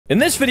In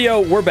this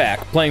video, we're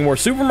back, playing more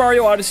Super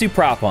Mario Odyssey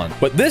Prop Hunt,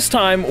 but this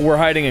time, we're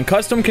hiding in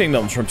custom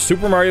kingdoms from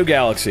Super Mario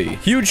Galaxy.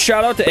 Huge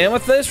shout out to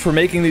Amethyst for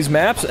making these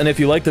maps, and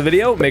if you like the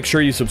video, make sure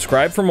you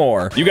subscribe for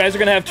more. You guys are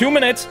gonna have 2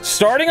 minutes,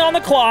 starting on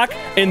the clock,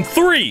 in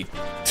 3,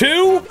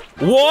 2,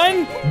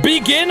 1,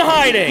 begin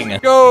hiding!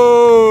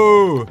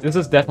 Go! This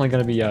is definitely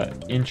going to be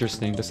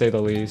interesting, to say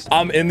the least.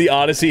 I'm in the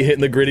Odyssey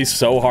hitting the gritty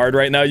so hard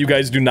right now, you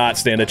guys do not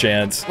stand a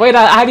chance. Wait,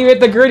 how do you hit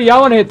the gritty? I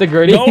want to hit the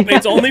gritty. Nope,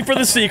 it's only for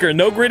the Seeker,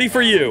 no gritty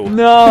for you.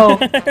 No.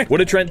 What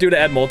did Trent do to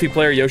add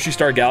multiplayer Yoshi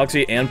Star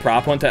Galaxy and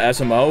Prop Hunt to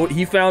SMO?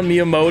 He found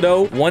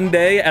Miyamoto one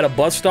day at a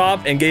bus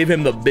stop and gave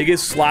him the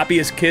biggest,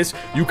 sloppiest kiss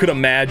you could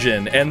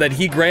imagine, and that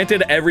he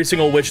granted every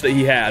single wish that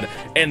he had.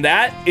 And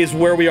that is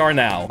where we are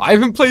now. I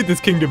haven't played this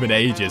kingdom in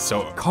ages,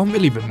 so I can't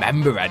really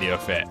remember any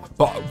of it.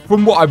 But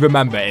from what I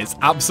remember, it's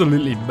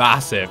absolutely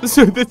massive.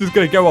 So this is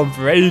going to go on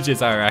for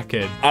ages, I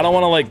reckon. I don't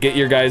want to, like, get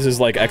your guys'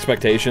 like,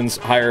 expectations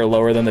higher or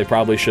lower than they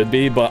probably should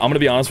be, but I'm going to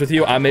be honest with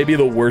you, I may be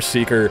the worst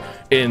Seeker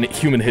in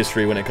human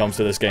history when it comes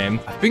to this game.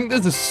 I think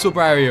there's a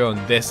sub-area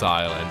on this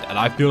island, and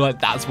I feel like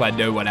that's where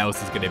no one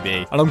else is going to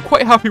be. And I'm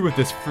quite happy with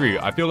this fruit.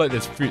 I feel like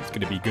this fruit's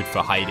going to be good for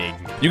hiding.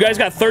 You guys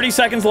got 30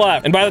 seconds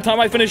left, and by the time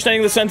I finish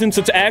saying the sentence,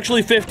 it's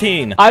actually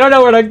 15. I don't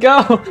know where to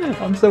go.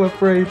 I'm so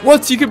afraid.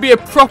 What? You could be a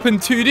prop in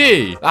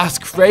 2D? That's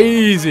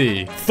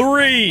crazy.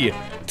 3,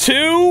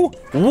 2,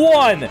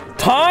 1.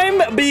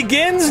 Time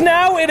begins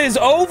now. It is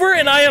over,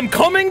 and I am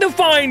coming to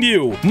find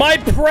you. My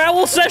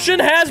prowl session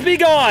has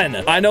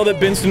begun. I know that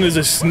Binston is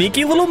a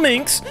sneaky little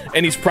minx,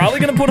 and he's probably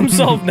going to put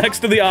himself next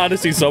to the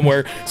Odyssey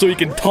somewhere so he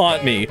can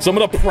taunt me. So I'm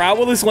going to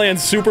prowl this land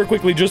super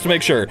quickly just to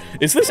make sure.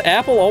 Is this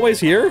apple always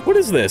here? What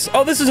is this?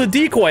 Oh, this is a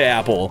decoy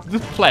apple.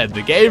 Just playing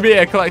the game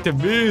here, collecting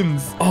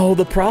moons. Oh,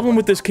 the problem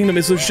with this kingdom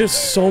is there's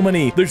just so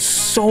many. There's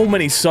so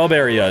many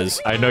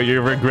sub-areas. I know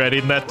you're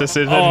regretting that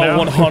decision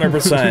now. now.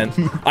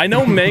 100%. I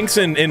know Manx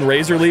and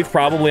Razorleaf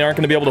probably aren't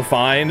going to be able to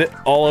find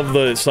all of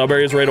the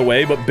sub-areas right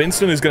away, but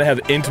Binston is going to have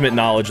intimate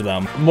knowledge of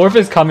them. Morph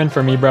is coming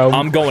for me, bro.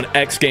 I'm going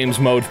X Games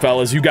mode,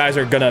 fellas. You guys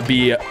are going to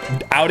be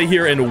out of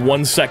here in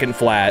 1 second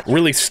flat.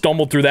 Really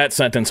stumbled through that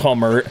sentence,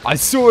 Hummer. I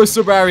saw a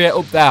sub-area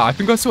up there. I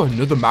think I saw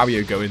another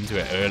Mario go into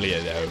it earlier,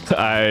 though.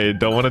 I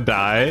don't want to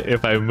die.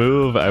 If I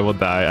move, I will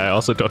die. I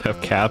also don't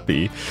have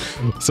Cappy,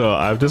 so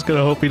I'm just going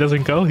to hope he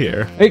doesn't go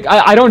here.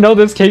 I don't know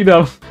this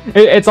kingdom.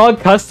 It's all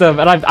custom,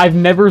 and I've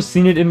never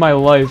seen it in my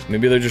life.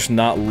 Maybe they're just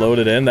not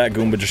loaded in. That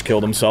Goomba just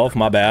killed himself.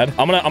 My bad.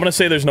 I'm gonna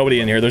say there's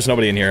nobody in here. There's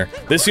nobody in here.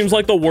 This seems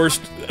like the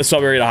worst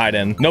sub-area to hide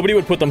in. Nobody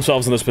would put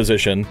themselves in this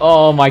position.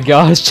 Oh my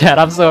gosh, Chad,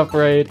 I'm so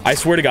afraid. I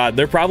swear to God,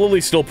 they're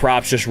probably still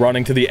props just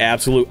running to the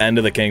absolute end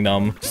of the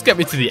kingdom. Just get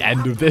me to the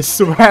end of this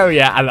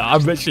sub-area, and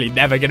I'm literally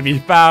never gonna be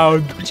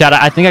found. Chad,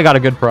 I think I got a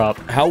good prop.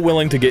 How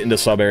willing to get into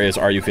sub-areas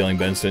are you feeling,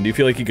 Benson? Do you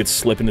feel like you could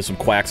slip into some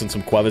quacks and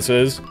some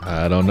crevices?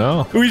 I don't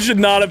know. We should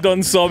not have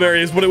done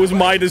sub-areas, but it was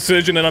my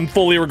decision, and I'm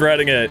fully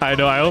regretting it. I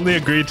know. I only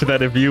agreed to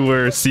that if you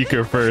were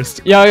Seeker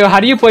first. Yo, how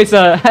do you place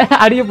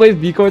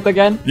decoys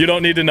again? You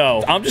don't need to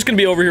know. I'm just gonna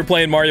be over here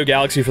playing Mario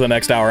Galaxy for the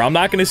next hour. I'm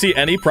not gonna see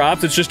any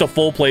props. It's just a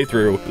full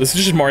playthrough. This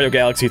is just Mario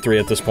Galaxy 3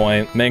 at this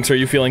point. Manx, are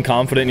you feeling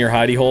confident in your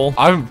hidey hole?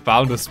 I haven't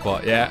found a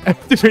spot yet,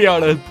 to be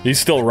honest. He's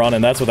still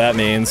running. That's what that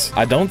means.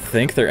 I don't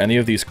think they're any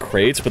of these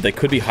crates, but they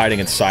could be hiding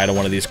inside of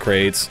one of these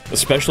crates.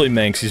 Especially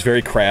Manx. He's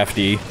very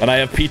crafty. And I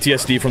have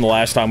PTSD from the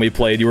last time we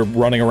played. You were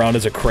running around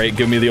as a crate,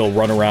 giving me the old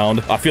run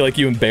around. I feel like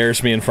you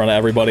embarrassed me in front of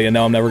everybody, and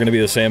now I'm never gonna be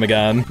the same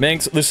again.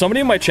 Manx, there's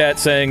somebody in my chat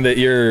saying that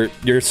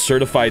you're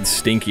certified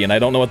stinky, and I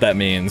don't know what that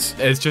means.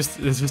 It's just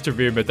a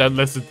rumor. Don't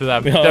listen to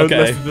them. Oh, Don't okay.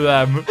 listen to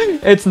them.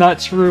 It's not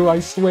true, I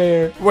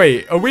swear.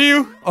 Wait, are we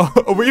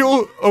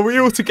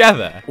all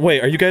together?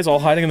 Wait, are you guys all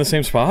hiding in the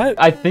same spot?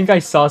 I think I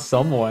saw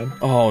someone.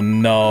 Oh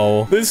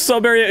no. This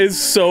sub area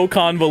is so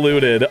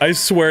convoluted. I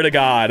swear to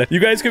God. You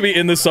guys could be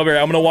in this sub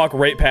area. I'm gonna walk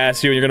right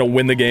past you and you're gonna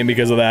win the game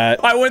because of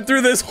that. I went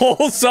through this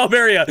whole sub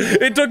area.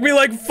 It took me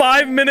like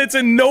 5 minutes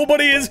and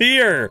nobody is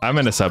here. I'm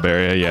in a sub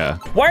area, yeah.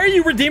 Why are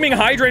you redeeming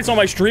hydrates on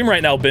my stream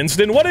right now,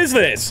 Binston? What is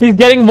this? He's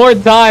getting more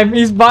time.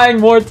 He's buying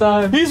more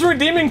time. He's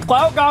redeeming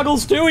clout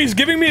goggles too. He's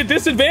giving me a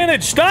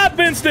disadvantage. Stop,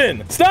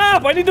 Binston.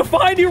 Stop. I need to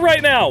find you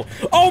right now.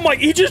 Oh my,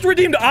 he just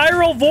redeemed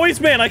IRL voice,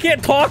 man. I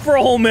can't talk for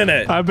a whole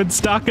minute. I've been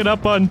stocking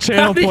up on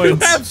channel How do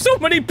points. you have so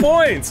many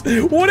points?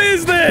 What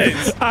is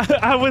this?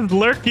 I was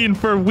lurking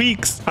for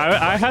weeks.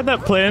 I had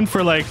that planned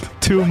for like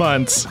 2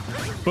 months,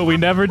 but we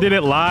never did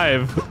it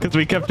live because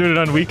we kept doing it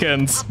on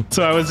weekends.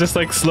 So I was just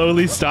like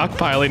slowly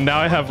stockpiling. Now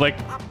I have like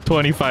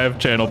 25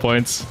 channel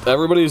points.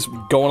 Everybody's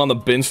going on the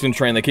Binston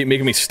train. They keep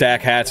making me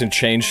stack hats and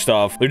change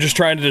stuff. They're just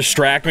trying to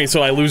distract me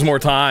so I lose more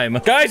time.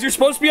 Guys, you're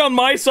supposed to be on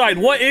my side.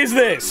 What is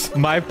this?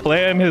 My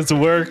plan has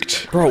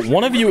worked. Bro,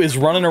 one of you is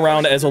running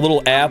around as a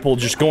little apple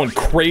just going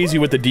crazy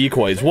with the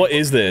decoys. What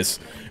is this?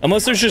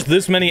 Unless there's just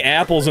this many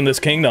apples in this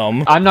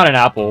kingdom. I'm not an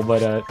apple,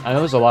 but I know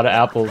there's a lot of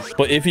apples.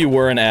 But if you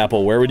were an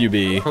apple, where would you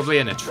be? Probably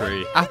in a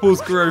tree.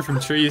 Apples grow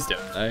from trees,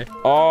 don't they?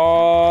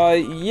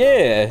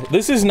 Yeah.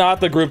 This is not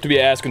the group to be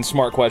asking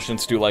smart questions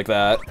questions to like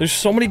that. There's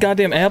so many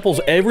goddamn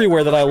apples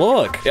everywhere that I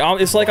look.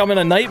 It's like I'm in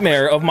a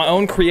nightmare of my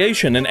own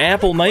creation, an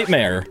apple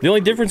nightmare. The only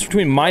difference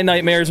between my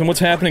nightmares and what's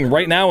happening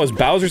right now is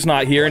Bowser's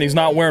not here and he's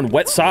not wearing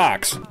wet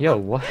socks. Yo,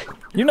 what?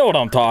 You know what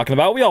I'm talking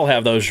about. We all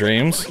have those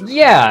dreams.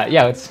 Yeah,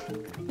 it's...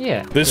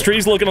 Yeah. This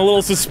tree's looking a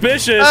little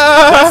suspicious.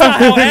 That's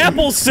not how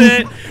apples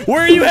sit.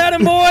 Where are you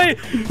heading, boy?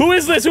 Who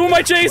is this? Who am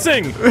I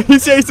chasing?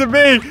 He's chasing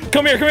me.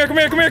 Come here, come here, come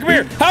here, come here, come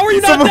here. How are you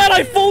not dead?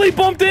 I fully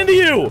bumped into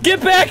you. Get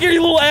back here,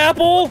 you little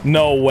apple.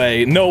 No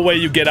way. No way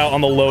you get out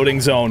on the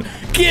loading zone.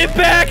 Get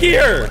back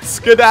here.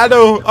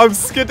 Skedaddle. I'm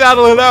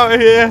skedaddling out of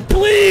here.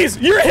 Please.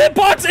 Your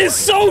hitbox is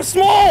so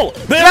small.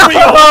 There we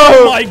go.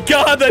 Oh, my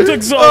God. That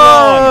took so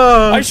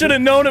long. I should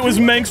have known it was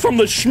Manx from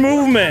the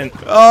Schmovement.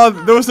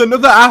 There was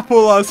another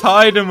apple I was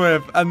hiding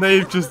with, and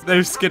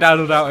they've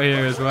skedaddled out of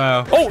here as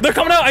well. Oh, they're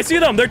coming out. I see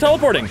them. They're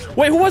teleporting.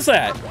 Wait, who was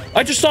that?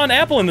 I just saw an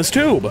apple in this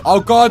tube. Oh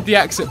God, the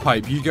exit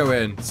pipe. You go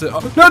in. So,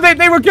 no,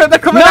 they were good. They're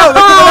coming out.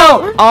 They're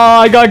coming out.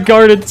 Oh, I got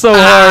guarded so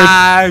hard.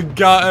 I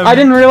got him. I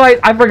didn't realize.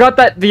 I forgot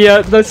that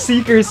the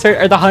seekers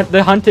or the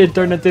hunted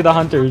turned into the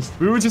hunters.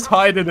 We were just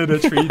hiding in a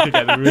tree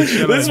together. We were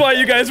chilling. This is why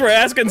you guys were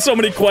asking so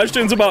many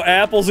questions about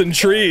apples and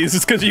trees.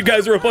 It's because you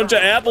guys are a bunch of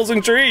apples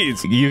and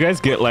trees. You guys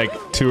get like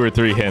 2 or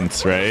 3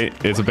 hints, right?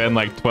 It's been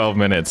like 12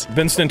 minutes.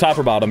 Vincent, top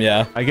or bottom,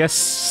 yeah. I guess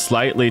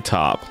slightly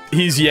top.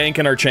 He's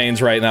yanking our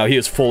chains right now. He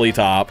is fully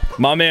top.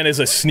 My man is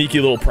a sneaky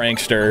little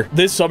prankster.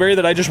 This sub area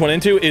that I just went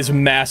into is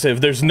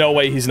massive. There's no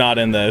way he's not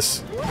in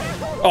this.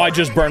 Oh, I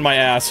just burned my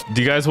ass.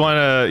 Do you guys want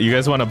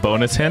a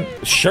bonus hint?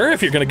 Sure,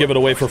 if you're gonna give it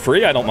away for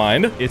free, I don't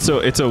mind. It's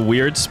a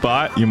weird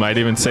spot. You might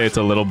even say it's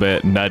a little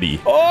bit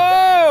nutty.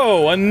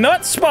 Oh, a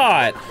nut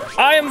spot.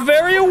 I am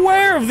very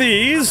aware of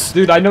these.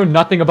 Dude, I know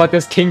nothing about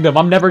this kingdom.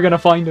 I'm never gonna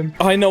find him.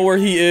 I know where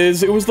he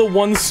is. It was the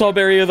one sub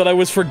area that I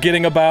was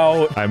forgetting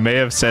about. I may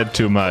have said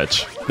too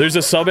much. There's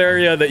a sub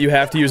area that you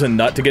have to use a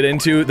nut to get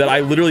into that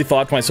I literally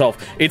thought to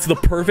myself, it's the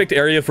perfect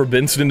area for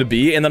Vincent to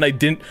be, and then I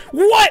didn't.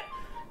 What?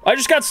 I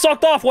just got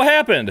sucked off. What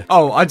happened?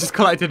 Oh, I just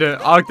collected a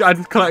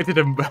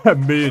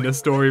moon, a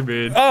story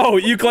moon. Oh,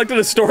 you collected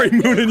a story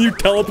moon and you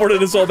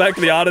teleported us all back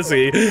to the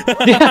Odyssey.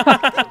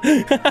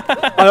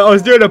 I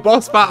was doing a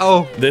boss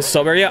battle. This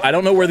sub area, I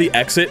don't know where the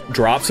exit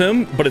drops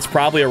him, but it's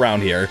probably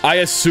around here. I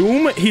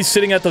assume he's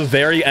sitting at the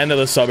very end of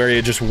the sub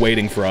area just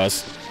waiting for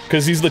us.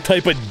 Because he's the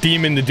type of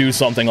demon to do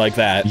something like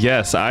that.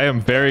 Yes, I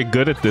am very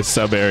good at this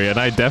sub area, and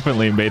I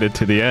definitely made it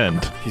to the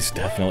end. He's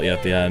definitely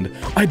at the end.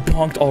 I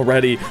bonked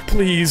already.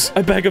 Please,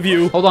 I beg of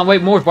you. Hold on,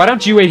 wait, Morph, why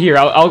don't you wait here?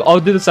 I'll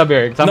do the sub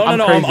area. No, I'm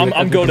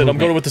goated. I'm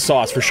goated with the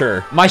sauce for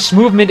sure. My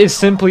movement is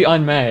simply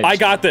unmatched. I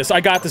got this.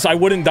 I got this. I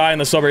wouldn't die in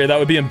the sub area. That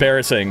would be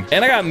embarrassing.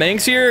 And I got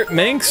Manx here.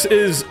 Manx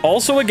is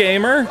also a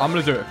gamer. I'm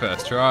gonna do it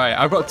first try.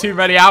 I've got too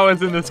many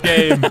hours in this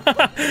game.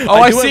 Oh,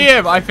 I see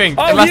him, I think.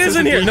 Oh, unless he is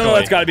in here. No,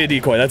 that's gotta be a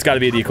decoy. That's gotta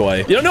be a decoy.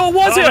 You don't know, it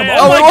was him. Yeah.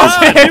 Oh my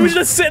God. Him. He was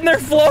just sitting there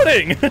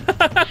floating.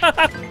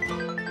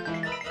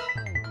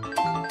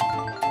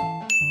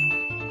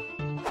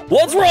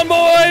 Let's run,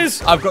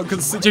 boys! I've got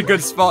such a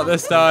good spot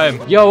this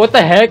time. Yo, what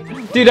the heck?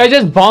 Dude, I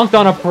just bonked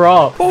on a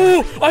prop. Oh,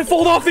 I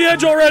fold off the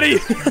edge already.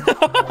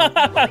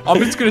 I'm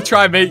just gonna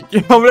try and make...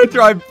 I'm gonna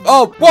try...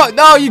 Oh, what?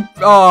 No, you...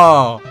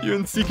 Oh, you're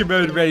in seeker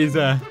mode,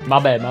 Razor. My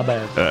bad, my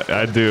bad.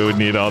 I do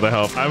need all the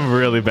help. I'm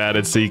really bad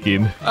at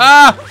seeking.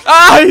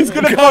 He's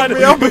gonna fuck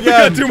me up We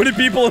again. got too many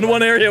people in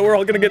one area. We're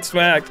all gonna get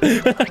smacked.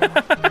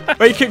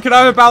 Wait, can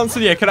I have a bounce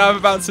in here? Can I have a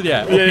bounce in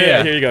here?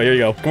 Yeah, here you go, here you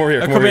go. Come over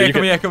here, come over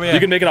here. Come here. You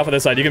can make it off of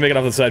this side. You can make it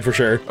off of this side for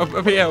sure.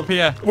 Up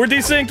here. We're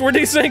desynced. We're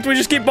desynced. We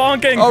just keep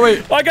bonking. Oh,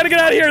 wait. I gotta get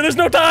out of here. There's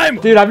no time.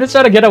 Dude, I'm just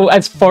trying to get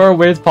as far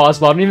away as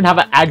possible. I don't even have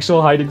an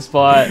actual hiding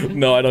spot.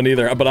 No, I don't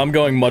either. But I'm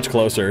going much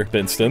closer,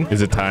 Winston.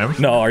 Is it time?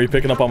 No, are you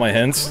picking up on my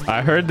hints?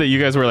 I heard that you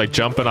guys were like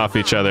jumping off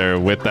each other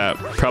with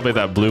probably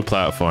that blue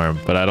platform,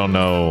 but I don't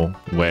know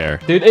where.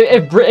 Dude,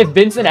 if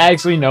Vincent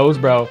actually knows,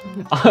 bro,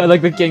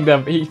 like the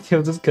kingdom,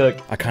 he'll just cook.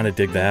 I kind of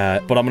dig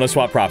that. But I'm gonna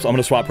swap props.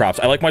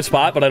 I like my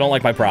spot, but I don't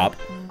like my prop.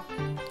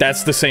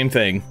 That's the same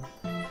thing.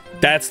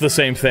 That's the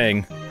same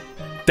thing.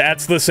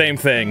 That's the same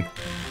thing.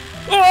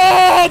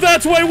 Oh,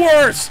 that's way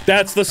worse!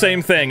 That's the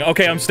same thing.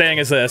 Okay, I'm staying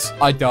as this.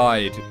 I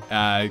died.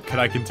 Can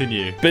I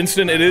continue?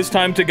 Winston, it is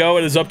time to go.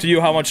 It is up to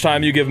you how much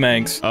time you give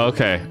Manx.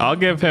 Okay, I'll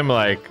give him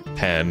like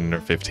 10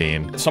 or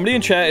 15. Somebody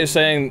in chat is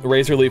saying,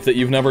 Razorleaf, that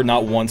you've never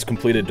not once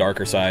completed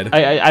Darker Side.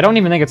 I don't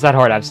even think it's that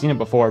hard. I've seen it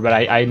before, but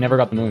I never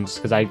got the moons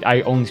because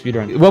I only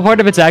speedrun. What part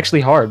of it's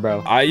actually hard,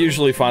 bro? I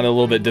usually find it a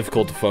little bit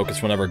difficult to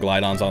focus whenever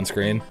Glidon's on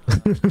screen.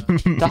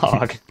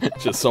 Dog.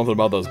 Just something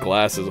about those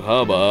glasses.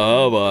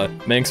 Hubba.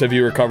 Manx, have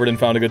you recovered and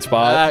found a good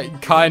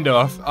spot? Kind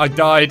of. I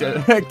died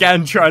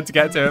again trying to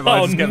get to it, but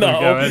I just kept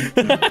them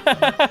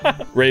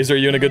going. Razor, are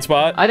you in a good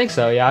spot? I think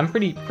so, yeah. I'm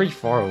pretty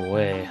far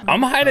away.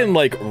 I'm hiding,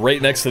 like,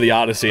 right next to the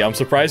Odyssey. I'm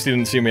surprised he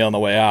didn't see me on the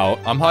way out.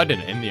 I'm hiding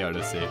in the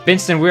Odyssey.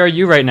 Vincent, where are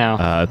you right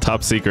now?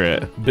 Top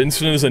secret.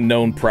 Benson is a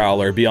known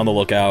prowler. Be on the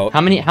lookout.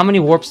 How many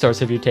warp stars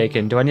have you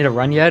taken? Do I need to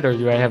run yet, or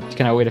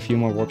can I wait a few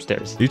more warp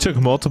stars? You took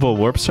multiple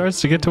warp stars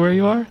to get to where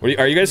you are?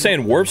 Are you guys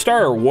saying warp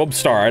star or whoop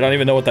star? I don't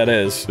even know what that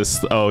is.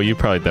 Oh, you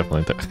probably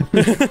definitely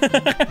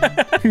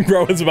took.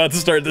 Bro is about to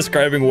start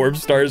describing warp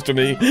stars to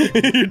me.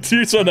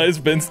 You're so nice,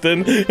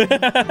 Binston.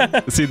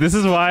 See, this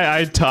is why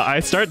I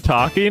start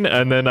talking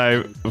and then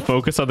I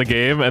focus on the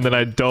game and then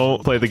I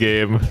don't play the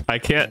game. I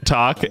can't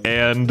talk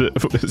and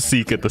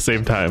seek at the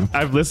same time.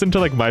 I've listened to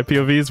like my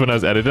POVs when I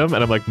was editing them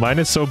and I'm like, mine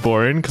is so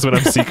boring because when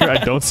I'm Seeker, I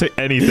don't say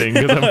anything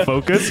because I'm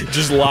focused.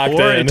 Just locked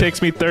or in. It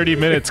takes me 30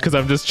 minutes because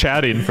I'm just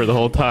chatting for the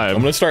whole time.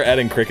 I'm gonna start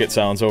adding cricket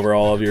sounds over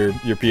all of your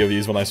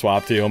POVs when I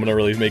swap to you. I'm gonna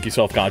really make you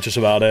self-conscious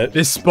about it.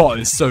 This spot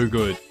is so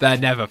good. They're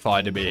never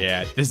finding me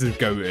here. This is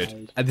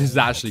goated. And this is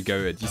actually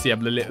goated. You see,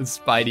 I'm the little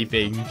spidey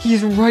thing.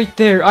 He's right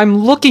there. I'm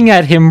looking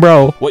at him,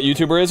 bro. What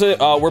YouTuber is it?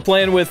 We're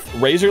playing with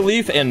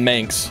Razorleaf and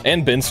Manx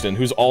and Binston,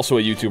 who's also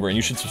a YouTuber, and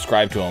you should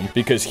subscribe to him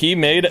because he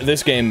made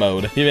this game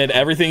mode. He made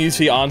everything you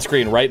see on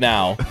screen right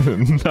now.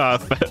 Nah,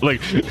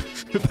 like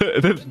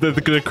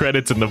the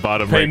credits in the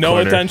bottom right Pay no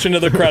corner. attention to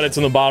the credits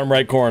in the bottom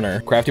right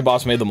corner. Crafty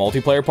Boss made the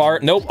multiplayer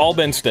part. Nope, all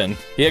Binston.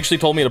 He actually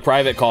told me to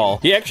private call.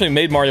 He actually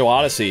made Mario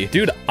Odyssey.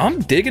 Dude, I'm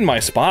digging my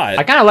spot.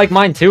 I kind of like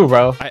mine too,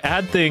 bro. I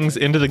add things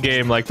into the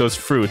game like those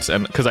fruits,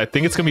 and because I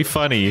think it's gonna be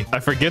funny, I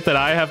forget that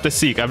I have to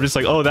seek. I'm just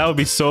like, oh, that would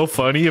be so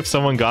funny if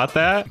someone got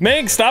that.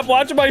 Manx, stop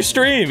watching my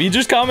stream. He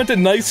just commented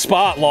nice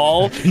spot,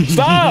 lol.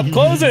 Stop,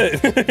 close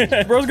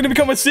it. Bro's gonna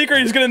become a seeker.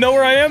 He's gonna know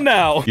where I am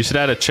now. You should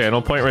add a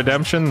channel point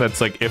redemption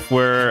that's like if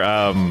we're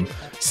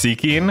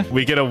seeking,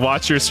 we get to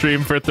watch your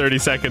stream for 30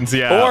 seconds.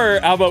 Yeah. Or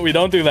how about we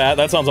don't do that?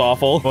 That sounds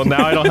awful. Well,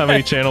 now I don't have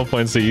any channel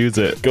points to use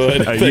it.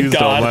 Good. I Thank used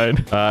God. all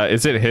mine.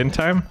 Is it hint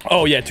time?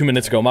 Oh yeah, 2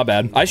 minutes ago. My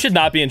bad. I should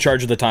not be in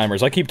charge of the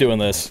timers. I keep doing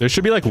this. There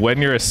should be like when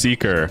you're a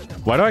seeker.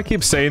 Why do I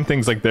keep saying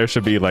things like there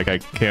should be like I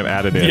can't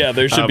add it in? Yeah,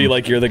 there should be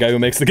like you're the guy who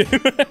makes the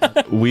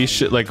game. We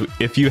should like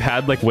if you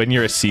had like when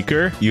you're a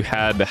seeker, you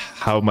had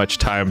how much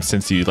time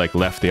since you like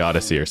left the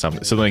Odyssey or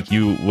something. So like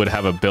you would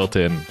have a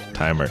built-in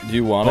timer. Do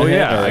you want? Oh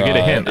yeah, I get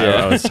a hint.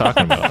 Yeah. I was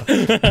talking about.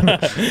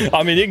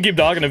 I mean, you can keep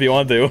talking if you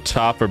want to.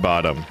 Top or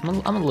bottom?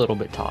 I'm a little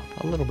bit top.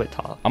 A little bit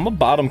top. I'm a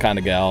bottom kind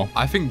of gal.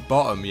 I think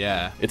bottom,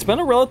 yeah. It's been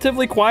a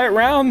relatively quiet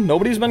round.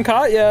 Nobody's been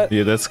caught yet.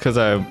 Yeah, that's because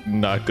I'm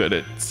not good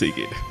at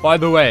seeking. By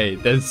the way,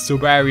 there's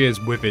sub areas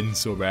within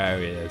sub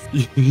areas.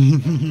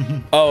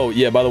 Oh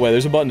yeah, by the way,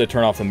 there's a button to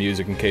turn off the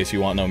music in case you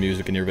want no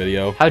music in your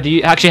video. How do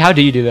you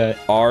do that?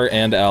 R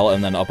and L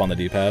and then up on the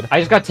D-pad. I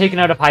just got taken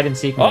out of hide and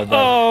seek mode.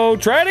 Uh-oh,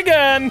 try it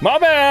again. My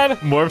bad.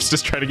 Morph's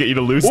just trying to get you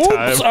to lose Oops,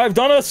 time. I've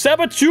done a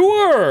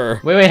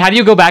saboteur. Wait, how do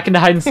you go back into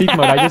hide and seek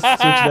mode? I just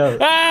switched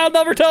out. I'll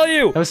never tell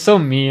you. That was so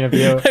mean of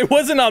you. It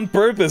wasn't on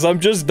purpose. I'm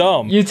just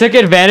dumb. You took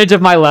advantage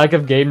of my lack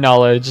of game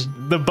knowledge.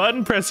 The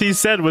button press he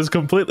said was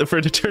completely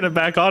to turn it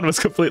back on was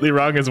completely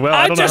wrong as well.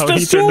 I don't know just how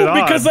he turned assumed it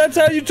on. because that's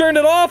how you turned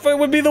it off. It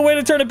would be the way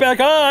to turn it back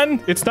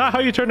on. It's not how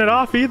you turn it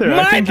off either. I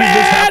My think bad!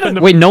 you just happened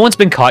to Wait, no one's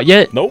been caught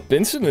yet? Nope,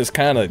 Vincent is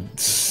kind of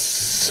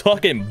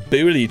sucking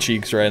booty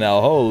cheeks right now.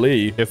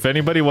 Holy. If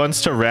anybody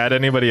wants to rat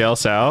anybody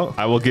else out,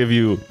 I will give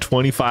you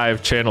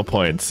 25 channel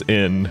points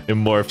in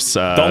Morph's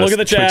Don't look at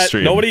the Twitch chat.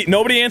 stream.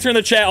 Nobody answer in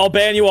the chat. I'll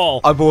ban you all.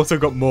 I've also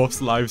got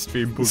Morph's live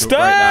stream pulled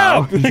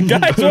Stop! up right now.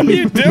 Guys, what are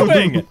you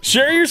doing?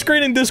 Share your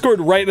screen in Discord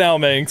right now,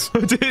 Manx.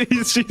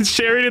 She's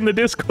sharing in the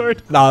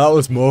Discord. Nah, that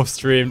was Morph's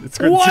stream. It's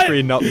good What?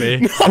 screen, not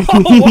me. Why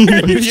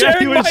are you Yeah,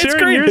 sharing he my was sharing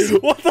screen? yours.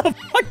 What the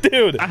fuck,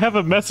 dude? I have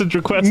a message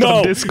request No,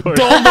 on Discord.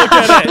 don't look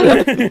at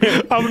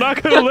it. I'm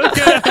not gonna look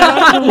at it.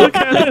 I'm gonna look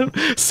at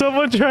it.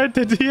 Someone tried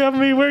to DM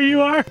me where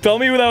you are. Tell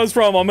me who that was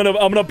from. I'm gonna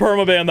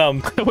permaban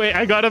them. Wait,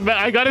 I got a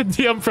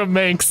DM from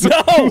Manx.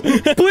 No,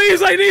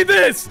 please, I need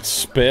this.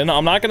 Spin?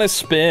 I'm not gonna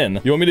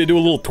spin. You want me to do a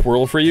little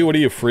twirl for you? What are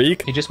you, a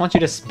freak? He just wants you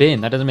to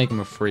spin. That doesn't make him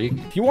a freak.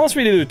 He wants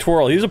me to do a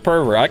twirl. He's a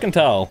pervert. I can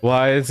tell.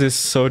 Why is this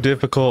so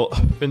difficult?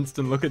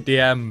 Winston, look at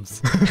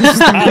DMs.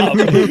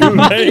 Stop.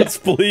 Manx,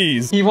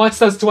 please. He wants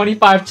those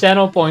 25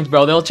 channel points,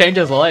 bro. They'll change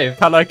his life.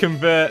 Can I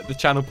convert the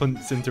channel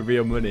points into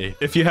real money?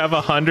 If you have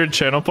 100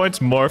 channel points,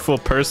 Morph will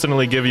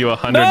personally give you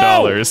 $100.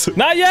 No,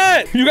 not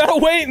yet. You gotta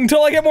wait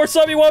until I get more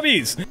subby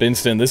wubbies.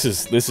 Binston, this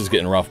is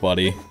getting rough,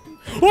 buddy.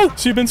 Oh,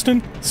 see you,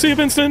 Binston. See you,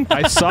 Binston.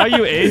 I saw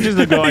you ages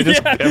ago. I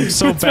just am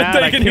so it's bad.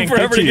 been I taking can't you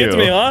forever get to to get to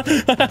me,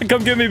 huh?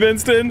 Come get me,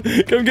 Binston.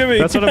 Come get me.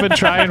 That's what I've been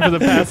trying for the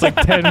past like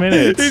 10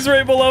 minutes. He's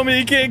right below me.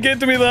 He can't get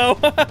to me though.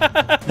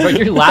 Bro,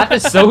 your laugh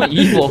is so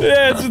evil.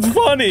 Yeah, it's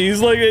funny.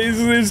 He's like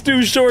he's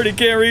too short. He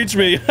can't reach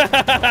me.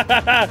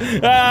 I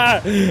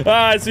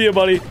see you,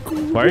 buddy.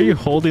 Why are you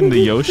holding the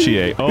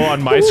Yoshi? Oh,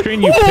 on my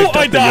screen you picked up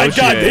I the died.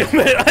 Yoshi. God damn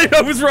it!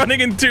 I was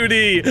running in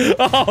 2D.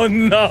 Oh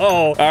no!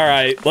 All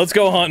right, let's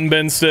go hunting,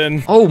 Binston.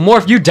 doing? Oh,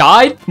 Morph, you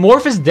died?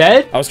 Morph is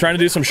dead? I was trying to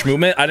do some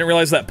schmovement. I didn't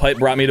realize that pipe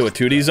brought me to a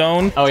 2D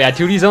zone. Oh, yeah,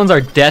 2D zones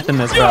are death in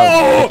this, bro.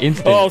 Like,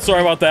 instant. Oh,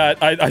 sorry about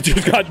that. I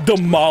just got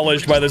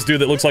demolished by this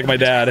dude that looks like my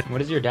dad. What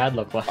does your dad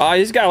look like?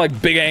 He's got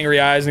like big angry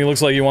eyes and he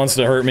looks like he wants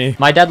to hurt me.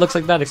 My dad looks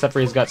like that, except for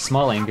he's got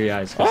small angry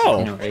eyes. Oh.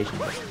 You know, Asian.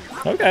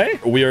 Okay.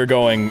 We are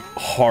going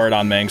hard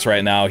on Manx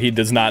right now. He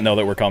does not know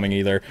that we're coming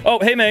either. Oh,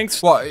 hey, Manx.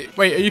 What?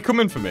 Wait, are you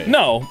coming for me?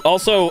 No.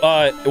 Also,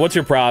 what's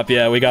your prop?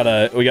 Yeah, we got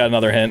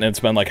another hint, and it's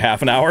been like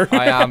half an hour.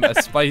 I am a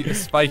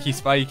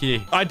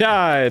spiky. I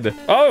died.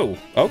 Oh,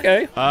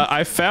 okay.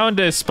 I found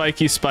a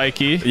spiky.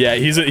 Yeah,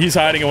 he's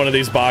hiding in one of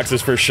these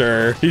boxes for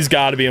sure. He's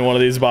got to be in one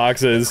of these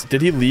boxes.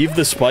 Did he leave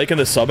the spike in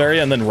the sub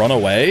area and then run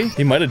away?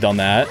 He might have done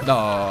that.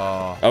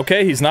 No.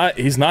 Okay, he's not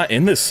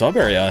in this sub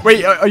area.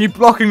 Wait, are you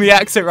blocking the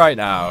exit right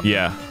now?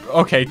 Yeah.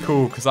 Okay,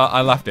 cool, because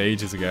I left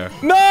ages ago.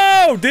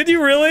 No! Did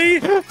you really?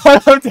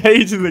 I left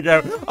ages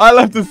ago. I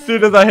left as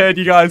soon as I heard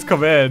you guys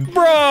come in.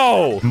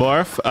 Bro!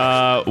 Morph,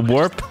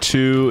 warp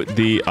to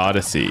the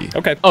Odyssey.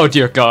 Okay. Oh,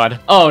 dear God.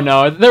 Oh,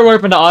 no. They're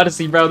warping to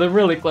Odyssey, bro. They're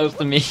really close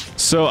to me.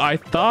 So I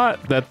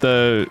thought that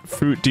the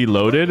fruit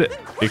deloaded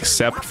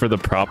except for the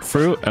prop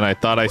fruit, and I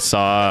thought I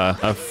saw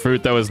a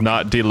fruit that was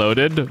not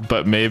deloaded,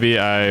 but maybe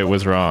I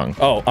was wrong.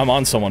 Oh, I'm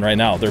on someone right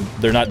now.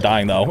 They're not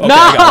dying though. Okay, No!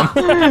 I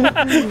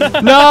got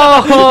him.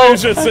 No!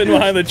 He's just sitting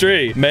behind the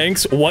tree.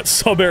 Manx, what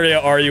sub area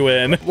are you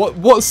in?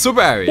 What sub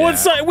area? What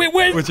side? Wait,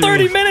 What do you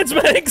 30 mean? minutes,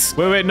 Manx!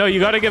 Wait, no, you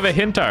gotta give a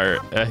hint art.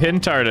 A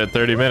hint art at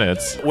 30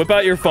 minutes. Whip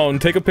out your phone,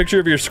 take a picture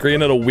of your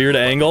screen at a weird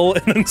angle,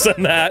 and then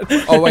send that.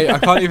 Oh, wait, I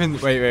can't even...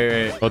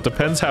 Wait. Well, it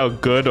depends how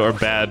good or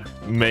bad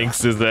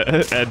Manx is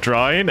at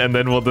drawing, and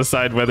then we'll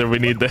decide whether we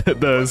need the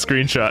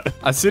screenshot.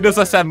 As soon as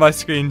I send my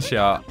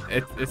screenshot,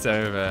 it's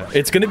over.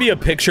 It's gonna be a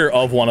picture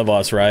of one of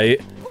us,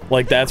 right?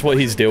 Like, that's what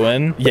he's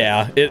doing?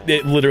 Yeah,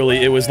 it literally,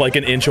 it was like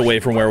an inch away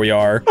from where we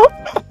are.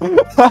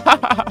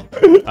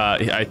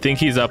 I think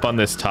he's up on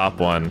this top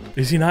one.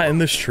 Is he not in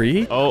this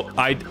tree? Oh,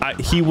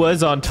 he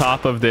was on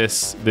top of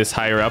this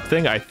higher up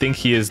thing. I think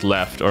he is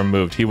left or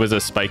moved. He was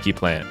a spiky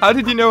plant. How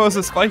did you know it was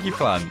a spiky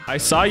plant? I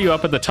saw you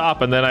up at the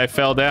top and then I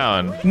fell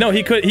down. No,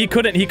 he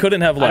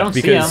couldn't have left don't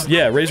see because, him.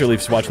 yeah,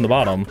 Razorleaf's watching the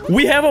bottom.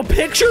 We have a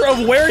picture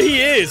of where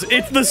he is.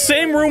 It's the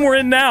same room we're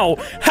in now.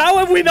 How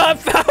have we not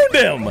found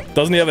him?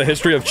 Doesn't he have a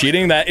history of cheating?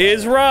 That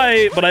is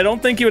right, but I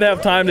don't think he would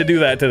have time to do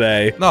that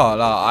today. No,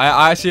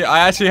 I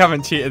actually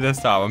haven't cheated this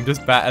time. I'm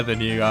just better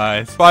than you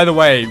guys. By the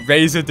way,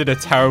 Razor did a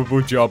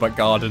terrible job at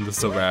guarding the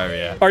sub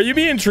area. Are you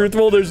being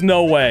truthful? There's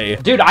no way.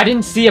 Dude, I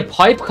didn't see a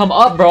pipe come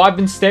up, bro. I've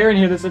been staring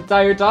here this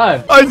entire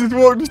time. I just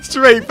walked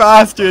straight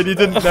past you and you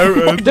didn't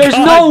notice. There's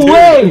God, no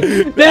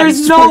dude. way.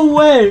 There's no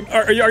way.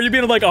 Are you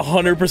being like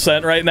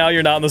 100% right now?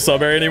 You're not in the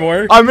sub area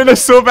anymore? I'm in a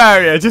sub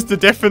area, just a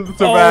different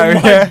sub Oh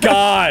area. my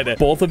God.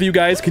 Both of you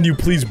guys, can you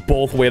please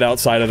both wait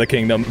outside of the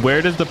kingdom?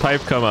 Where does the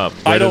pipe come up?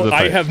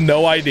 I have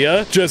no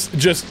idea. Just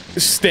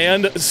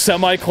stand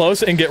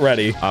semi-close and get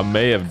ready. I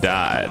may have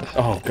died.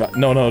 Oh God,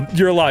 no,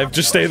 you're alive.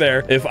 Just stay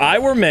there. If I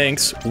were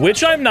Manx,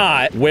 which I'm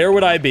not, where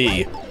would I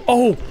be?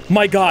 Oh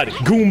my God,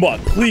 Goomba,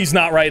 please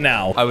not right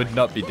now. I would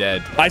not be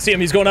dead. I see him.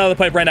 He's going out of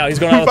the pipe right now. He's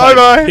going out of the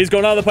Bye-bye. pipe. He's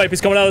going out of the pipe.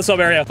 He's coming out of the sub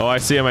area. Oh, I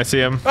see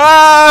him.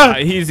 Ah!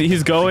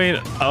 He's going.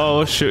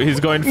 Oh shoot, he's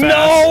going fast.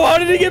 No, how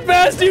did he get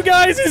past you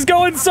guys? He's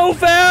going so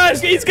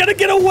fast. He's gonna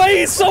get away.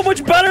 He's so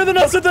much better than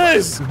us at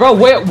this. Bro,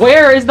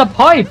 where is the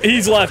pipe?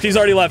 He's left. He's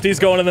already left. He's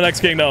going to the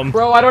next kingdom.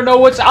 Bro, I don't know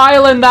which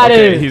island that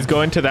Okay, is. he's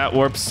going to that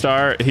warp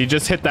star. He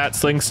just hit that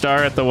sling star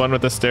at the one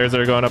with the stairs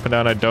that are going up and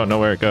down. I don't know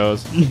where it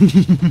goes.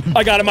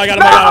 I got him.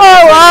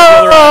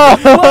 Oh!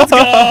 Let's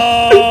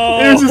go.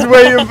 He was just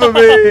waiting for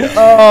me.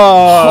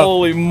 Oh.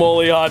 Holy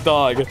moly, hot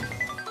dog.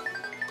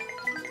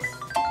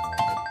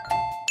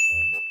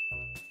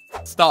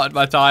 Started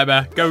my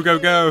timer.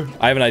 Go.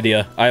 I have an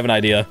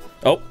idea.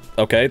 Oh,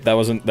 okay,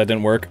 that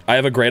didn't work. I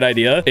have a great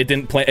idea. It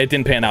didn't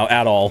pan out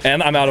at all.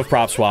 And I'm out of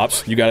prop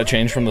swaps. You gotta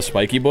change from the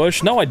spiky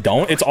bush. No, I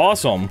don't. It's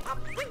awesome.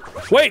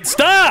 Wait,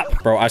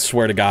 stop! Bro, I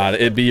swear to God,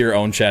 it'd be your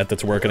own chat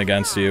that's working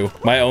against you.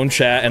 My own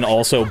chat and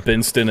also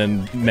Binston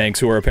and Manx,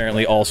 who are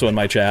apparently also in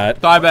my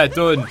chat. Timer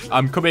done.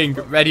 I'm coming,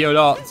 ready or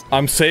not.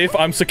 I'm safe,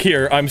 I'm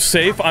secure. I'm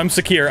safe, I'm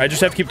secure. I just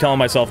have to keep telling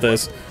myself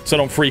this, so I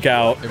don't freak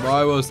out. If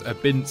I was a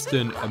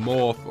Binston, a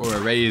Morph, or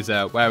a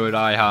Razor, where would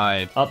I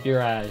hide? Up your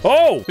ass.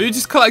 Oh! You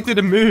just collected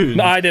a moon.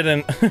 No, I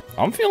didn't.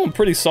 I'm feeling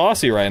pretty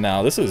saucy right now.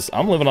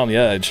 I'm living on the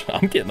edge.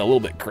 I'm getting a little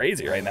bit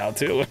crazy right now,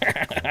 too.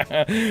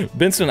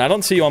 Binston, I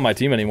don't see you on my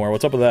team anymore.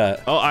 What's up with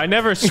that? Oh, I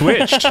never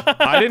switched.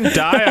 I didn't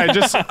die. I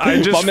just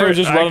My man was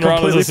just running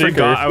around as a completely seeker.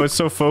 forgot. I was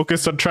so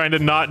focused on trying to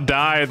not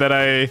die that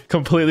I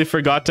completely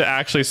forgot to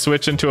actually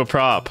switch into a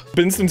prop.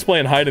 Binston's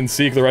playing hide and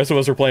seek. The rest of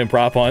us are playing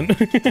prop hunt.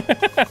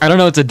 I don't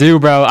know what to do,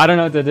 bro. I don't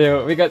know what to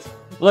do. Because,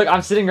 look,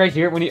 I'm sitting right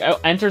here. When he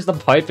enters the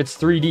pipe, it's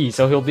 3D,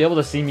 so he'll be able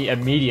to see me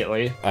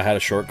immediately. I had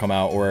a short come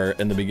out where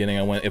in the beginning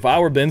I went, if I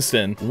were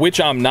Binston, which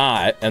I'm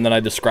not, and then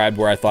I described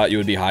where I thought you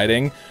would be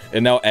hiding,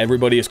 and now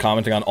everybody is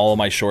commenting on all of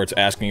my shorts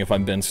asking if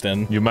I'm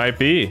Binston. You might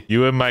be.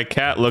 You and my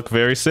cat look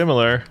very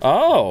similar.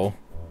 Oh.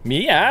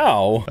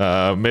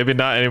 Meow. Maybe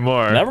not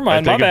anymore. Never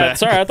mind, my bad.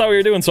 Sorry, I thought we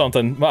were doing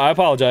something. Well, I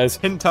apologize.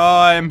 Hint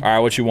time. All right,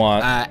 what you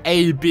want?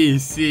 A, B,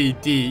 C,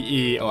 D,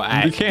 E, or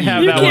X. You can't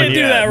have You that one can't do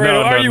yet. that,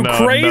 Rado. Are you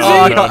crazy?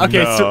 Oh,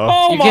 okay, so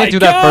Oh You my can't do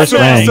that God. first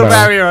rank, bro.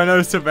 Sub-area or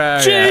no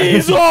sub-area?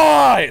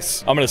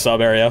 Jesus! I'm in a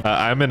sub area.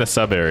 I'm in a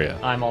sub area.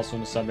 I'm also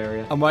in the sub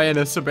area. Am I in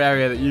a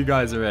sub-area that you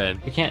guys are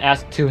in? You can't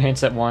ask 2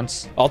 hints at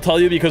once. I'll tell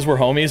you because we're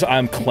homies,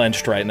 I'm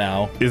clenched right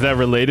now. Is that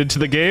related to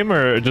the game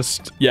or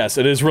just? Yes,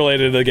 it is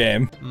related to the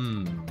game.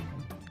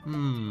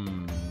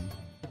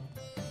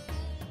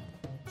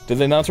 Did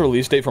they announce a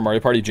release date for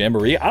Mario Party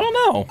Jamboree? I don't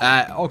know.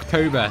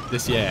 October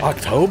this year.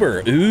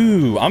 October.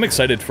 Ooh, I'm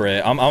excited for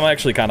it. I'm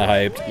actually kind of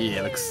hyped.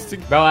 Yeah, looks.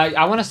 Bro,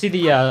 I want to see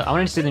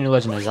the new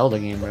Legend of Zelda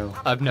game, bro.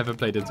 I've never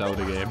played a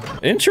Zelda game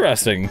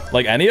Interesting.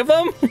 Like any of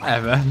them?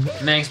 ever.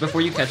 Manx,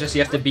 before you catch us,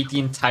 you have to beat the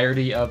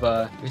entirety of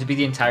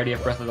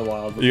Breath of the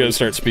Wild. You gotta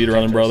start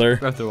speedrunning, brother.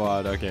 Breath of the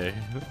Wild. Okay.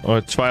 Oh,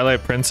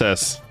 Twilight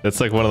Princess. That's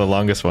like one of the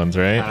longest ones,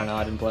 I right? don't know.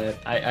 I didn't play it.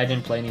 I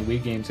didn't play any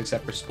Wii games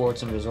except for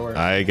Sports and Resort.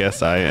 I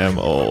guess I am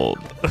old.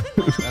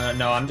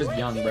 No, I'm just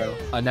young, bro.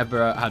 I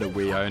never had a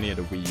Wii. I only had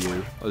a Wii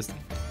U. I was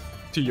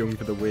too young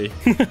for the Wii.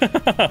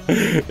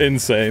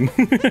 Insane.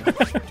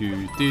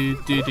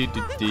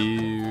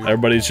 do.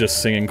 Everybody's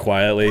just singing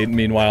quietly.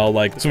 Meanwhile,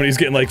 like, somebody's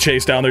getting, like,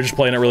 chased down. They're just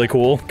playing it really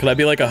cool. Could I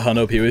be, like, a Hun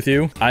OP with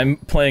you? I'm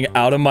playing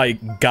out of my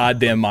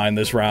goddamn mind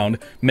this round.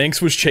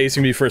 Minx was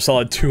chasing me for a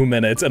solid 2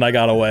 minutes, and I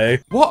got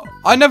away. What?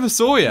 I never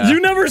saw you. You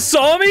never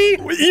saw me?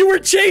 You were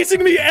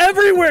chasing me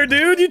everywhere,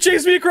 dude. You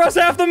chased me across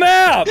half the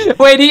map.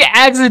 Wait, he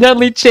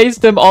accidentally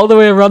chased him all the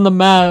way around the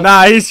map.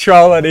 Nah, he's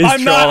trolling.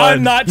 I'm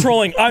not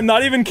trolling. I'm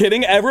not even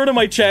kidding. Everyone in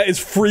my chat is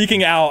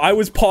freaking out. I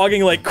was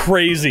pogging like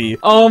crazy.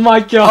 Oh my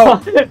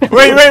god.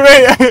 Wait.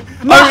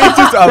 It's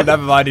just. Oh,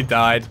 never mind. He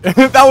died.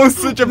 That was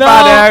such a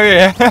bad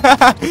area.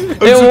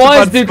 It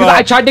was, dude, because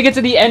I tried to get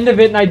to the end of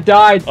it and I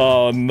died.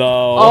 Oh, no.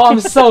 Oh, I'm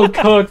so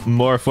cooked.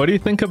 Morph, what do you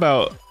think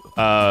about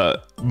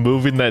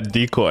moving that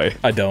decoy?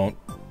 I don't.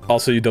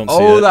 Also, you don't see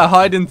Oh, it. they're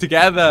hiding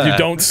together. You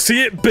don't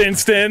see it,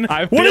 Binston.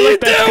 I feel What are like you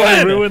that's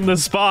gonna doing? ruin the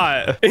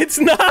spot. It's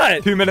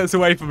not. 2 minutes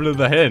away from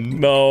the hint.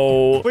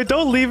 No. Wait,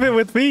 don't leave it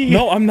with me.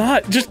 No, I'm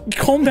not. Just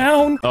calm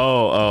down.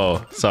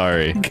 Oh,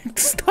 sorry.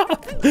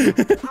 Stop.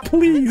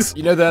 Please.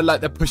 You know the like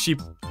the pushy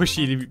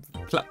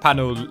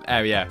panel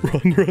area.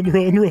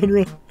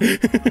 Run.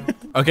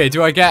 Okay,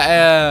 do I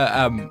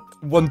get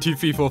 1, 2,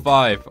 3, 4,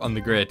 5 on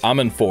the grid? I'm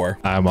in 4.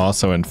 I'm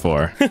also in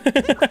 4.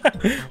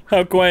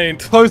 How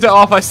quaint. Close it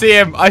off. I see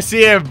him.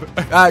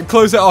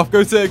 Close it off.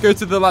 Go to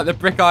the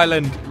brick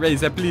island.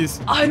 Razor, please.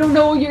 I don't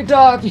know what you're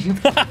talking.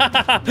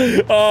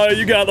 Oh,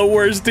 you got the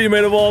worst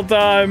teammate of all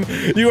time.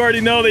 You already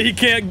know that he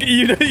can't.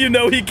 You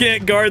know he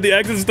can't guard the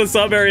exits to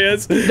sub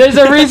areas. There's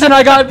a reason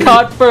I got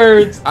caught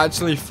first.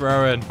 Actually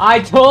throwing.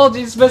 I told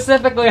you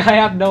specifically I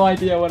have no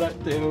idea what I'm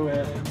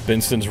doing.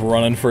 Vincent's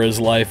running for his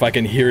life. I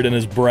can hear it in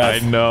his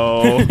breath. I know.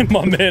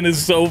 My man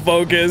is so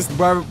focused.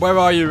 Where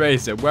are you,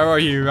 Razor? Where are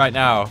you right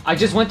now? I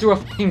just went through a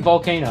fucking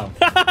volcano.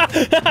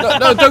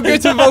 No, don't go to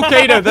the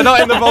volcano. They're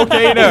not in the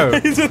volcano.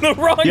 He's in the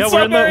wrong Yeah,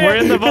 we're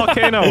in the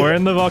volcano. We're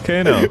in the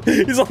volcano.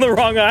 He's on the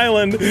wrong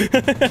island.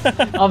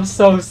 I'm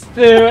so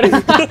stupid.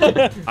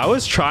 I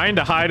was trying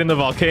to hide in the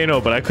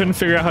volcano, but I couldn't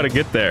figure out how to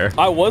get there.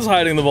 I was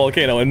hiding in the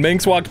volcano, and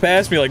Minx walked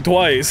past me like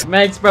twice.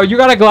 Max, bro, you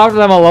gotta go after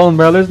them alone,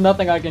 bro. There's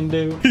nothing I can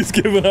do. He's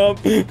giving up.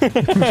 He's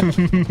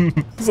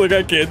like,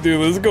 I can't do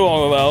this. Go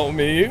on without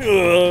me.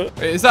 Ugh.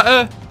 Wait, is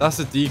that that's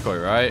a decoy,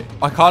 right?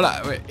 I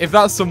can't. Wait, if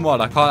that's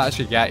someone, I can't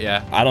actually get you.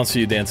 I don't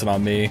see you dancing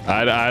on me.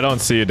 I don't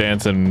see you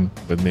dancing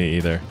with me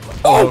either.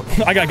 Oh,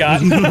 I got.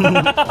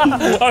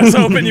 I was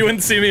hoping you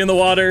wouldn't see me in the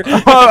water.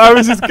 Oh, I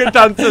was just good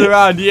dancing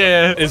around.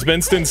 Yeah. Is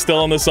Vinston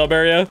still in the sub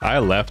area? I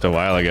left a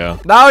while ago.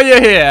 Now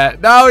you're here.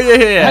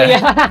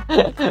 Yeah,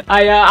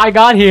 I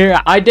got here.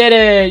 I did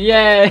it.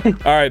 Yay.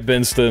 All right,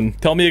 Vinston.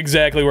 Tell me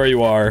exactly where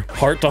you are.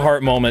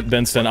 Heart-to-heart moment,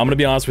 Vinston. I'm gonna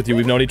be honest with you.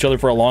 We've known each other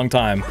for a long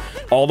time.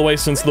 All the way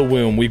since the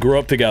womb. We grew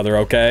up together,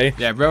 okay?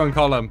 Yeah, Rowan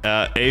Column.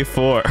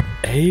 A4.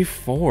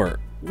 A4.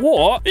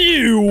 What?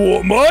 You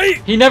what,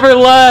 mate? He never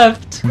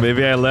left.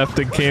 Maybe I left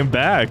and came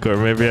back, or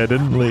maybe I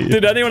didn't leave.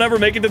 Did anyone ever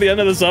make it to the end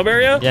of the sub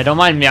area? Yeah, don't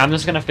mind me. I'm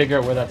just gonna figure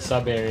out where that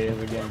sub area is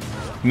again.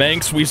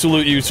 Manx, we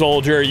salute you,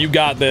 soldier. You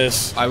got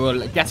this. I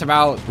will get him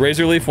out.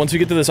 Razorleaf, once you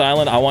get to this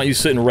island, I want you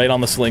sitting right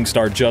on the sling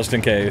star just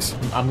in case.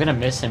 I'm gonna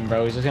miss him,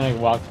 bro. He's just gonna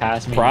walk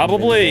past me.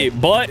 Probably,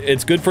 but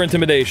it's good for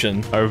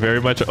intimidation. Are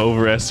very much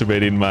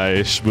overestimating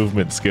my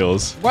movement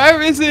skills. Where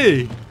is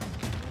he?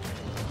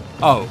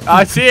 Oh,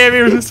 I see him.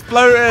 He was just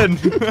floating.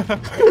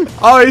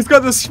 Oh, he's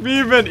got the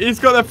movement. He's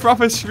got the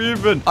proper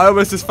movement. I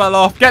almost just fell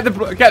off. Block the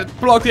exit.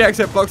 Block the I'm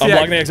exit.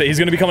 blocking the exit. He's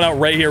gonna be coming out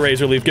right here,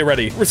 Razorleaf. Get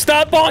ready.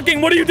 Stop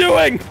bonking. What are you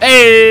doing?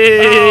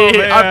 Hey, Oh,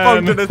 man. I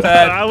bumped in his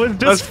head. I was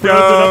just Let's frozen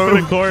go. up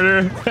in a corner,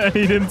 and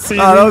he didn't see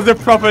me. That was a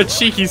proper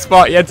cheeky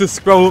spot. You had to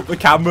scroll up the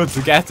camera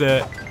to get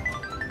it.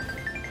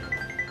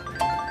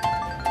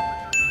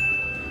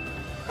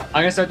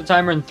 I'm gonna start the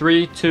timer in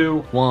 3, 2,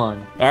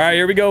 1. All right,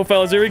 here we go,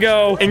 fellas. Here we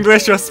go.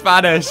 English or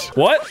Spanish?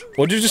 What?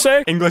 What did you just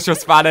say? English or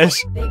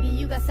Spanish? Baby,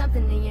 you got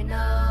something in your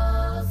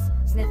nose.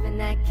 Sniffing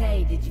that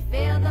K, did you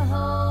feel the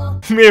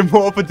hole? Me and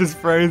Morph are just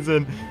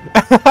frozen.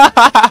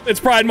 It's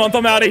Pride Month.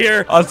 I'm out of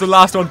here. I was the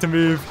last one to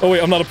move. Oh,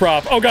 wait. I'm not a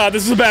prop. Oh, God.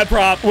 This is a bad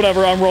prop.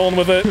 Whatever. I'm rolling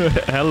with it.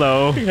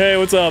 Hello. Hey,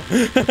 what's up?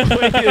 Wait,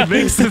 it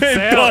makes the It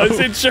sound. does.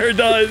 It sure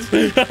does.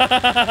 Wait. Let's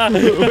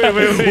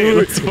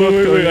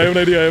Wait. I have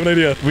an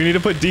idea. We need to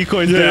put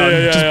decoys Yeah, down.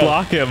 yeah, Just yeah.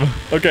 block him.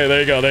 Okay,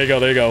 there you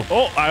go.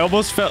 Oh, I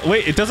almost fell.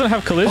 Wait, it doesn't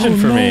have collision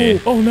for me.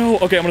 Oh, no.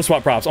 Okay, I'm gonna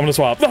swap props. That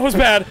was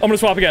bad. I'm gonna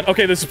swap again.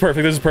 Okay, this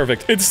is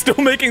perfect. It's still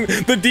making...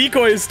 The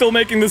decoy is still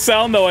making the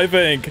sound, though, I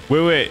think.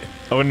 Wait.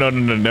 Oh, no.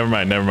 Never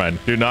mind.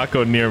 Do not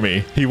go near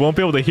me. He won't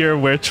be able to hear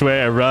which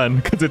way I run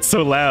because it's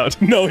so loud.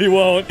 No, he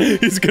won't.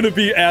 He's gonna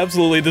be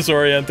absolutely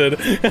disoriented.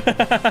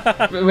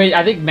 Wait,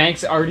 I think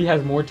Manx already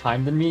has more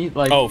time than me.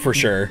 Like, Oh, for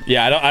sure.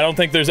 Yeah, I don't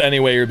think there's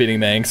any way you're beating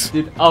Manx.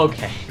 dude,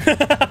 okay.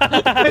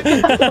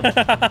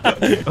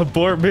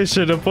 Abort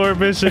mission. He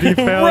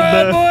found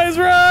Run, the... boys,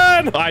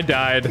 run! I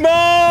died. No!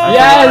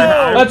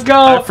 Yes, let's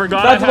go. I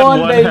forgot That's I had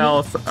one baby.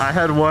 health. I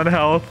had 1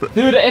 health.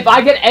 Dude, if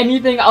I get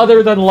anything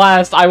other than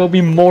last, I will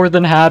be more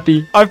than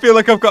happy. I feel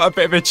like I've got a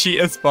bit of a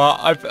cheater spot.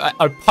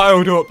 I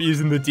piled up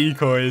using the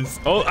decoys.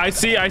 Oh, I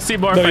see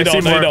Morph. No, you I see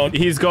don't, no, you Morph. don't.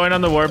 He's going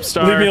on the warp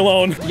star. Leave me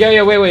alone.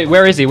 Yeah, wait.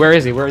 Where is he?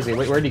 Wait,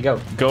 where'd he go?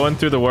 Going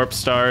through the warp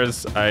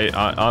stars.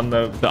 On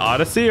the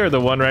Odyssey or the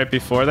one right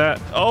before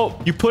that. Oh,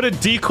 you put a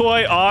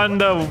decoy on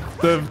the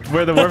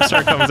where the warp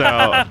star comes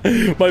out.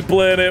 My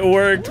plan, it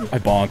worked. I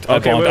bonked.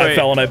 Okay, wait. I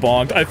fell and I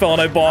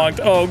bonked.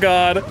 Oh,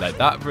 God. Like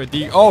that for a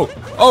Oh!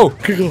 Oh,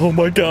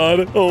 my God.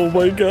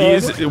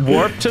 He's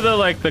warped to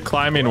the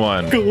climbing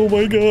one. Oh,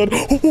 my God.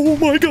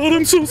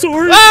 I'm so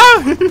sorry.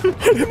 Ah! I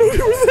didn't know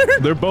he was there.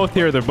 They're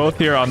both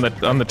here on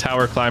the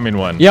tower climbing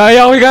one.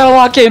 Yeah, we gotta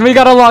lock in.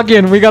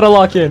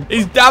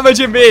 He's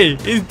damaging me.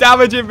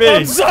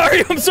 I'm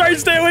sorry.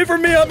 Stay away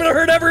from me. I'm gonna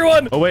hurt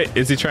everyone. Oh wait,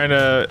 is he trying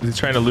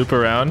to loop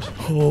around?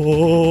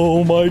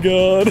 Oh, my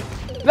God.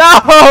 No!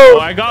 Oh,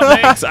 I got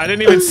Manx. I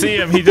didn't even see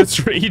him.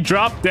 He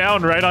dropped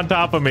down right on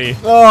top of me.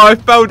 Oh, I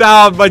fell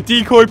down. My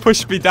decoy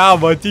pushed me down.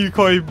 My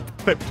decoy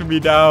clipped me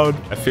down.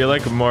 I feel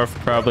like Morph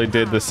probably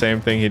did the same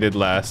thing he did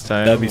last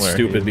time. That'd be where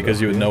stupid because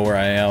you would know where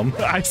I am.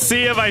 I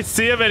see him,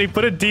 and he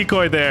put a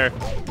decoy there.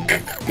 Oh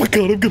my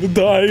God,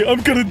 I'm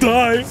gonna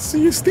die.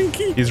 See you,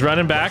 Stinky. He's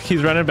running back.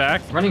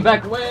 Running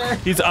back where?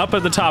 He's up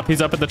at the top.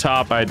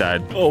 I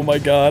died. Oh my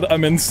God,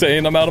 I'm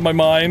insane. I'm out of my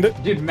mind.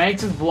 Dude,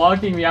 Manx is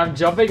blocking me. I'm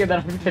jumping and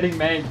then I'm hitting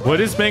Manx.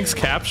 What is Manx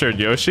captured,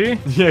 Yoshi?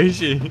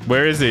 Yoshi.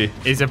 Where is he?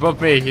 He's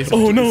above me.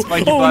 Oh no.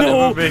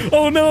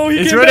 Oh no.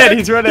 He's running.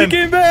 He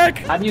came back.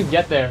 How do you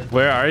get there?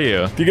 Where are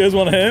you? Do you guys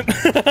want a hint?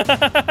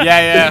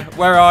 Yeah.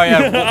 Where are you?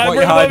 I'm What right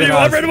you hiding above you.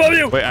 I'm as? right above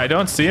you. Wait, I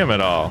don't see him at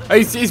all. Oh,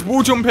 he's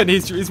wall jumping.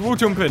 He's wall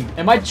jumping.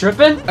 Am I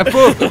tripping?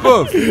 Above.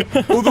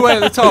 All the way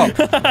at the top.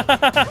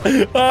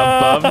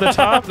 Above the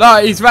top? No,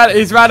 he's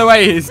ran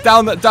away. He's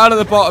down at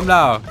the bottom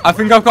now. I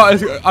think I've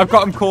got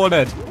him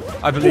cornered.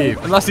 I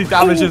believe. Unless he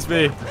damages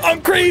me.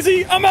 I'm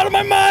crazy. I'm out of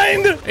my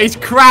mind. He's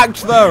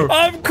cracked though.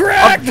 I'm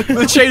cracked.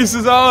 The chase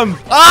is on.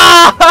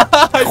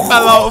 Ah! I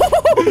fell off.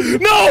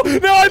 No,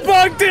 I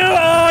bugged him. Oh,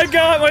 I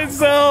got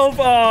myself.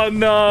 Oh,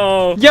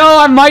 no. Yo,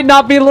 I might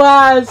not be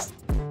last.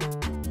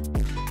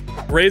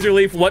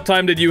 Razorleaf, what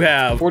time did you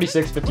have?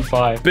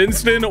 46:55.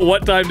 Binston,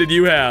 what time did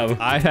you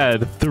have? I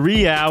had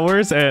 3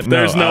 hours and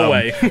There's no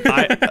way.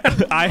 I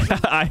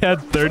had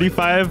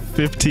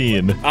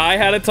 35:15. I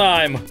had a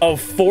time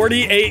of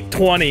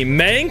 48:20.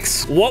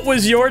 Manx, what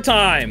was your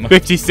time?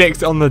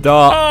 56 on the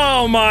dot.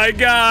 Oh my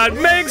God,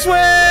 Manx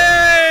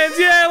wins!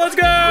 Yeah, let's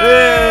go!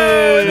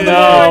 Yay!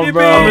 No,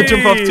 bro. I'm gonna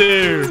jump off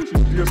too.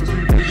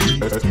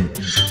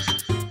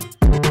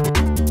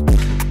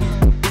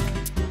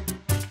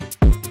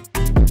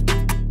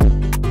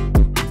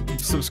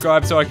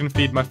 Subscribe so I can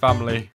feed my family.